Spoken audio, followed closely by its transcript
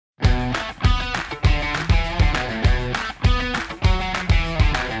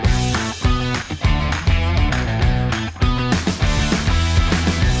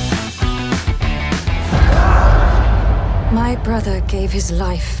of his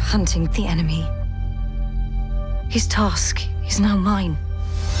life hunting the enemy. His task is now mine.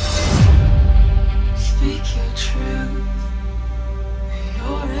 Speak your truth. We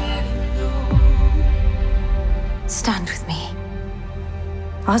already know. Stand with me.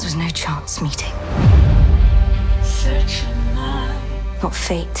 Ours was no chance meeting. Search your mind. Not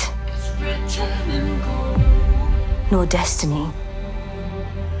fate, It's written in gold. nor destiny.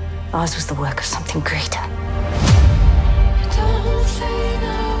 Ours was the work of something greater. Don't say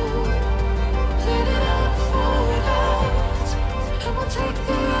no. Let it unfold out. And we'll take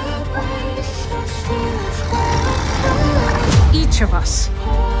the embrace and steal its ground. Each of us,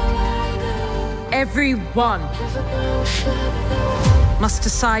 All I know everyone, is a notion, no. must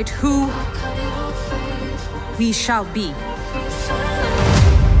decide who Cut it off, faith, we shall be.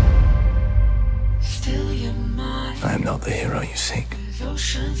 still your mind. I am not the hero you seek. There's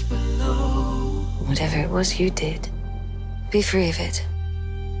oceans below. Whatever it was you did, be free of it.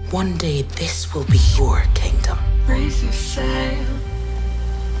 One day this will be your kingdom. Raise your sail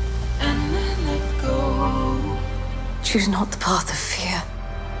and then let go. Choose not the path of fear,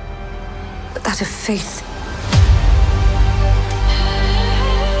 but that of faith.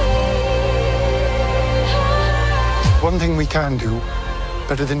 One thing we can do,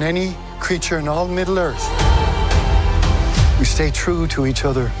 better than any creature in all Middle-earth, we stay true to each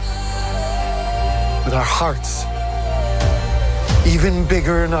other with our hearts even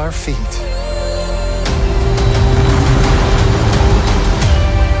bigger than our feet.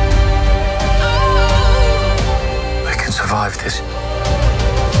 We can survive this.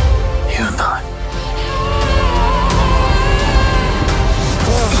 You and I.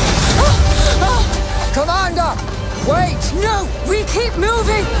 Commander! Wait! No! We keep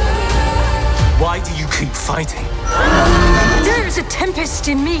moving! Why do you keep fighting? There is a tempest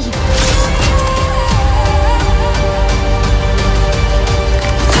in me.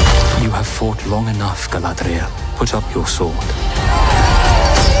 You have fought long enough, Galadriel. Put up your sword.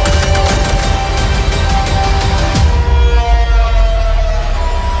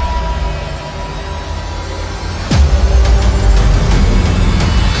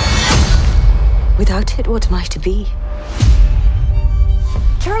 Without it, what am I to be?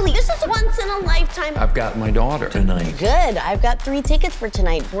 Charlie, this is once in a lifetime. I've got my daughter tonight. Good. I've got 3 tickets for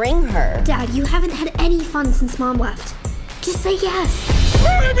tonight. Bring her. Dad, you haven't had any fun since Mom left. Just say yes.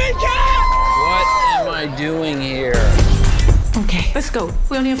 What am I doing here? Okay, let's go.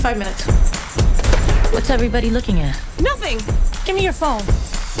 We only have 5 minutes. What's everybody looking at? Nothing! Give me your phone.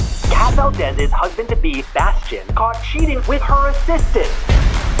 Kat Valdez's husband-to-be, Bastian, caught cheating with her assistant.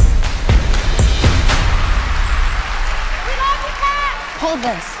 Hold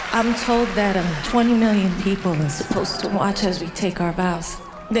this. I'm told that 20 million people are supposed to watch as we take our vows.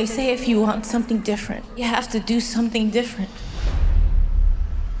 They say if you want something different, you have to do something different.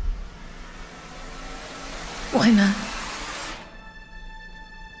 Why not?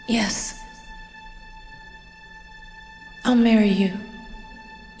 Yes. I'll marry you.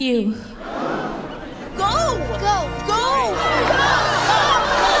 You. Go! Go! Go!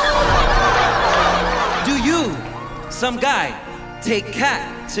 Do you, some guy, take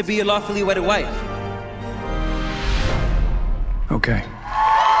Kat to be your lawfully wedded wife? Okay.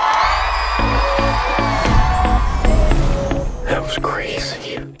 That was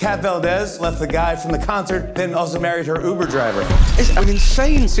crazy. Kat Valdez left the guy from the concert, then also married her Uber driver. It's an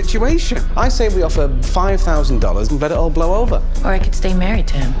insane situation. I say we offer $5,000 and let it all blow over. Or I could stay married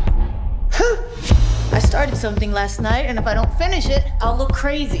to him. I started something last night, and if I don't finish it, I'll look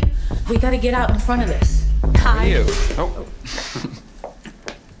crazy. We gotta get out in front of this. Hi. You? Oh.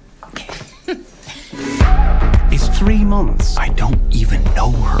 It's 3 months. I don't even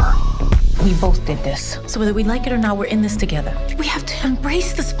know her. We both did this. So whether we like it or not, we're in this together. We have to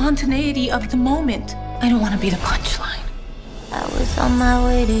embrace the spontaneity of the moment. I don't want to be the punchline. I was on my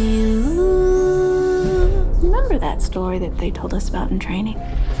way to you. Remember that story that they told us about in training?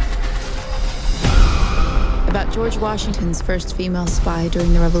 About George Washington's first female spy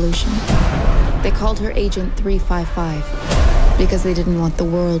during the Revolution. They called her Agent 355 because they didn't want the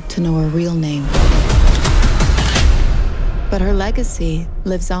world to know her real name. But her legacy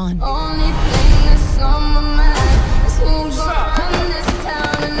lives on.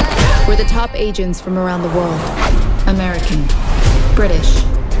 We're the top agents from around the world. American, British,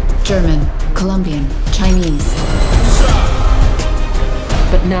 German, Colombian, Chinese.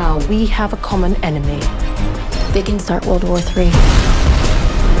 But now we have a common enemy. They can start World War III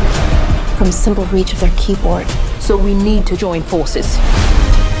from simple reach of their keyboard. So we need to join forces.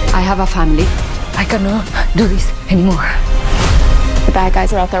 I have a family. I cannot do this anymore. The bad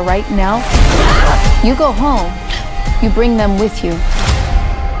guys are out there right now. You go home, you bring them with you.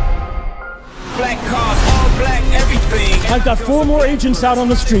 black cars, all black everything. I've got 4 more agents out on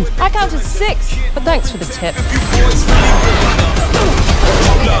the street. I counted 6, but thanks for the tip.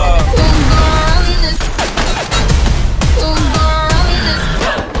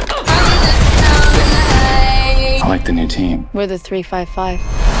 I like the new team. We're the 355.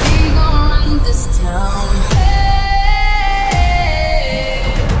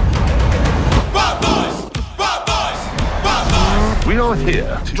 We are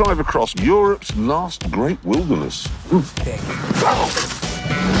here to drive across Europe's last great wilderness.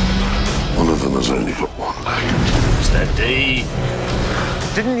 One of them has only got one leg. Steady.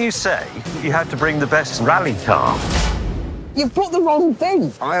 Didn't you say you had to bring the best rally car? You've brought the wrong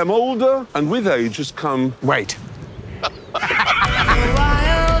thing. I am older, and with age has come... Wait.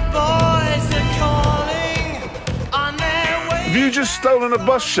 Have you just stolen a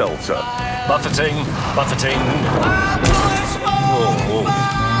bus shelter? Buffeting, buffeting.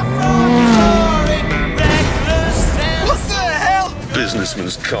 What the hell?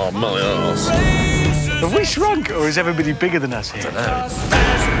 Businessman's car, my arse. Have we shrunk, or is everybody bigger than us here?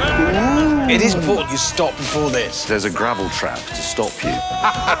 It is important you stop before this. There's a gravel trap to stop you.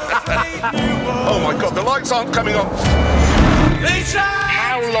 Oh my God, the lights aren't coming on.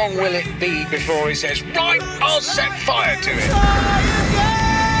 How long will it be before he says, right, I'll set fire to it?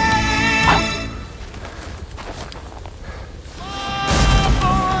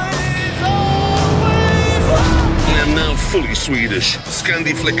 I am now fully Swedish.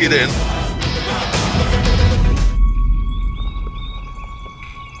 Scandi, flick it in.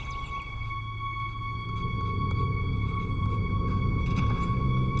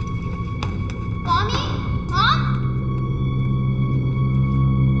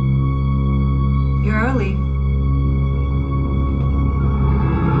 You're early.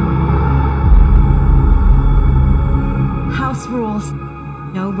 House rules.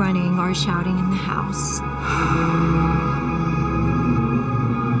 No running or shouting in the house.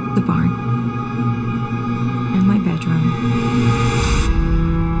 The barn. And my bedroom.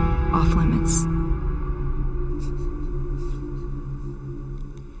 Off limits.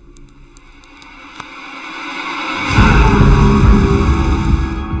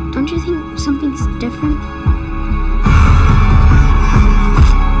 Don't you think something's different?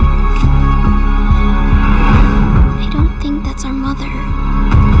 I don't think that's our mother.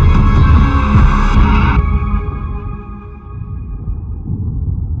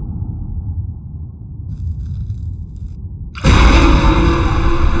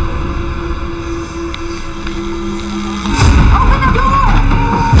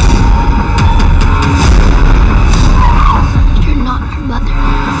 You're not our mother.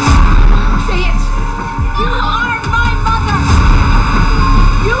 Say it! You are my mother!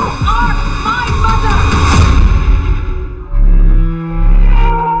 You are my mother!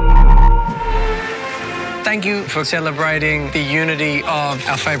 Thank you for celebrating the unity of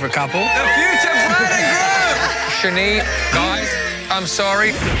our favourite couple. The future bride and groom! Shani, guys, I'm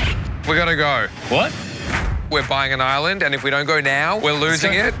sorry. We gotta go. What? We're buying an island, and if we don't go now, we're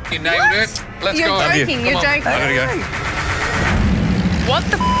losing it. You nailed it. Let's You're go. joking, you're joking. I gotta go. What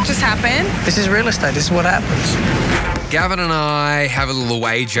the just happened? This is real estate. This is what happens. Gavin and I have a little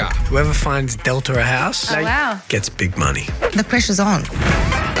wager. Whoever finds Delta a house Oh, wow. gets big money. The pressure's on.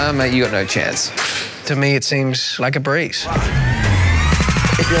 Mate, you got no chance. To me, it seems like a breeze.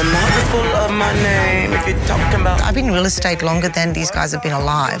 If you're mindful of my name, if you're talking about I've been in real estate longer than these guys have been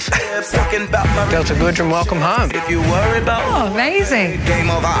alive. Delta Goodrum, welcome home. If you worry about Oh, amazing.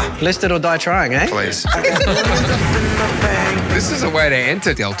 game over. Listed or die trying, eh? Please. This is a way to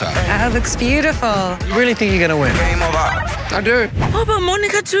enter Delta. Oh, looks beautiful. You really think you're going to win? Game over. I do. How about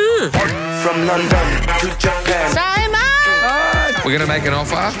Monica too? From London to Japan. Simon! We're gonna make an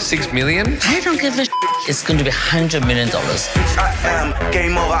offer, 6 million. I don't give a It's going to be $100 million. I am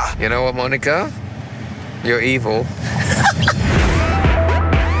game over. You know what, Monica? You're evil.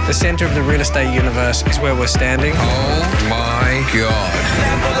 The center of the real estate universe is where we're standing. Oh my God.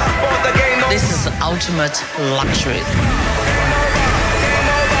 This is ultimate luxury.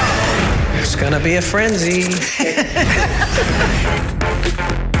 It's gonna be a frenzy.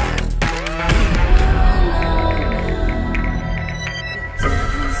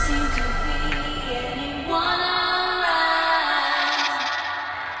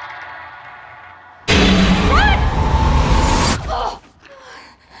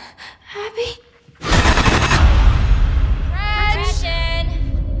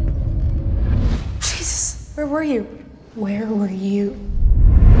 Where were you? Where were you?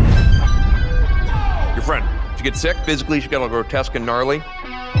 Your friend, she gets sick. Physically, she got all grotesque and gnarly.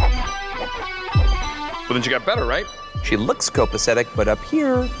 But then she got better, right? She looks copacetic, but up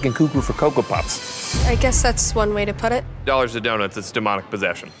here, you can cuckoo for Cocoa Puffs. I guess that's one way to put it. Dollars to donuts, it's demonic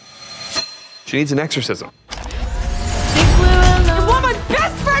possession. She needs an exorcism. You want my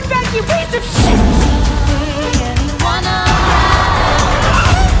best friend back, you piece of shit!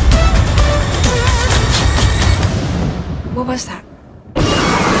 What was that?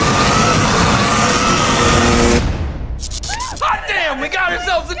 Hot damn, we got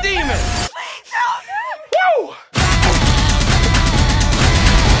ourselves a demon! Woo!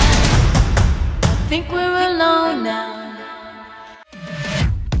 I think we're alone now.